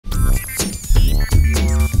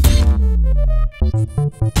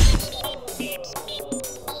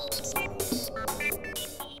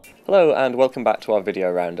Hello and welcome back to our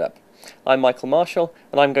video roundup. I'm Michael Marshall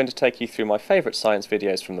and I'm going to take you through my favourite science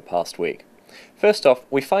videos from the past week. First off,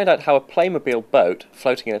 we find out how a Playmobil boat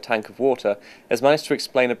floating in a tank of water has managed to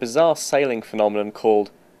explain a bizarre sailing phenomenon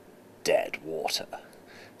called dead water.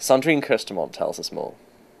 Sandrine Kirstemont tells us more.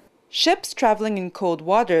 Ships traveling in cold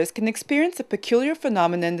waters can experience a peculiar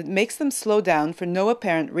phenomenon that makes them slow down for no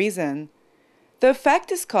apparent reason. The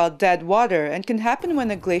effect is called dead water and can happen when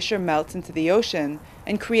a glacier melts into the ocean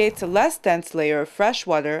and creates a less dense layer of fresh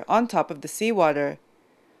water on top of the seawater.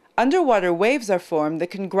 Underwater waves are formed that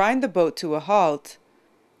can grind the boat to a halt.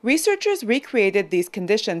 Researchers recreated these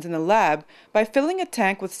conditions in a lab by filling a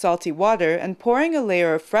tank with salty water and pouring a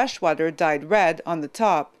layer of fresh water dyed red on the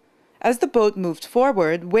top. As the boat moved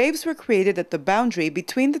forward, waves were created at the boundary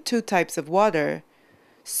between the two types of water.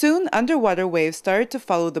 Soon, underwater waves started to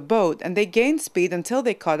follow the boat, and they gained speed until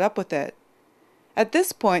they caught up with it. At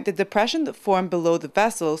this point, the depression that formed below the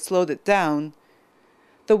vessel slowed it down.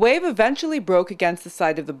 The wave eventually broke against the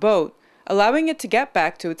side of the boat, allowing it to get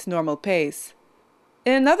back to its normal pace.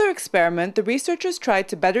 In another experiment, the researchers tried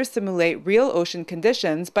to better simulate real ocean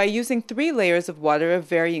conditions by using 3 layers of water of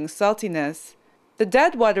varying saltiness. The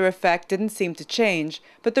dead water effect didn't seem to change,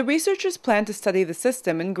 but the researchers plan to study the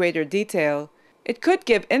system in greater detail. It could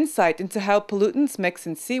give insight into how pollutants mix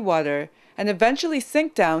in seawater and eventually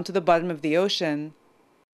sink down to the bottom of the ocean.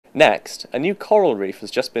 Next, a new coral reef has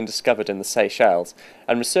just been discovered in the Seychelles,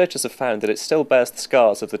 and researchers have found that it still bears the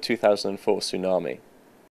scars of the 2004 tsunami.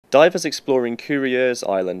 Divers exploring Curieuse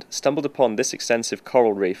Island stumbled upon this extensive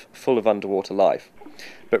coral reef full of underwater life,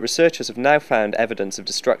 but researchers have now found evidence of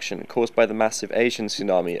destruction caused by the massive Asian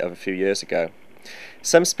tsunami of a few years ago.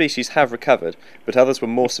 Some species have recovered, but others were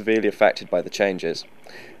more severely affected by the changes.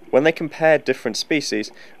 When they compared different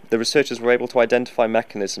species, the researchers were able to identify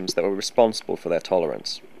mechanisms that were responsible for their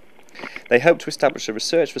tolerance. They hope to establish a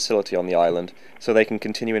research facility on the island so they can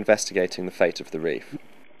continue investigating the fate of the reef.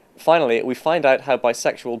 Finally, we find out how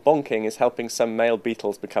bisexual bonking is helping some male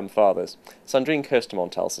beetles become fathers. Sandrine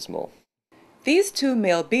Kirstemont tells us more. These 2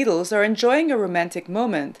 male beetles are enjoying a romantic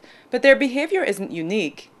moment, but their behavior isn't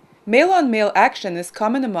unique. Male-on-male action is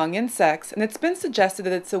common among insects, and it's been suggested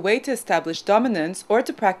that it's a way to establish dominance or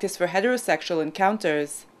to practice for heterosexual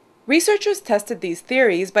encounters. Researchers tested these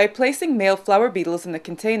theories by placing male flower beetles in a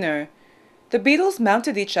container. The beetles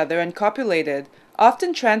mounted each other and copulated,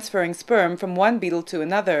 often transferring sperm from one beetle to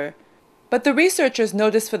another. But the researchers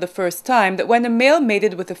noticed for the first time that when a male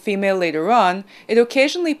mated with a female later on, it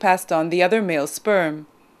occasionally passed on the other male's sperm.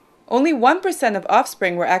 Only 1% of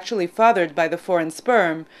offspring were actually fathered by the foreign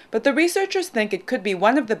sperm, but the researchers think it could be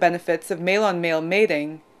one of the benefits of male-on-male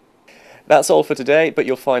mating. That's all for today, but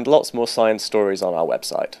you'll find lots more science stories on our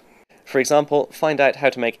website. For example, find out how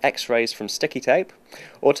to make X-rays from sticky tape,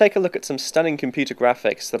 or take a look at some stunning computer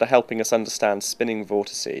graphics that are helping us understand spinning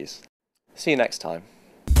vortices. See you next time.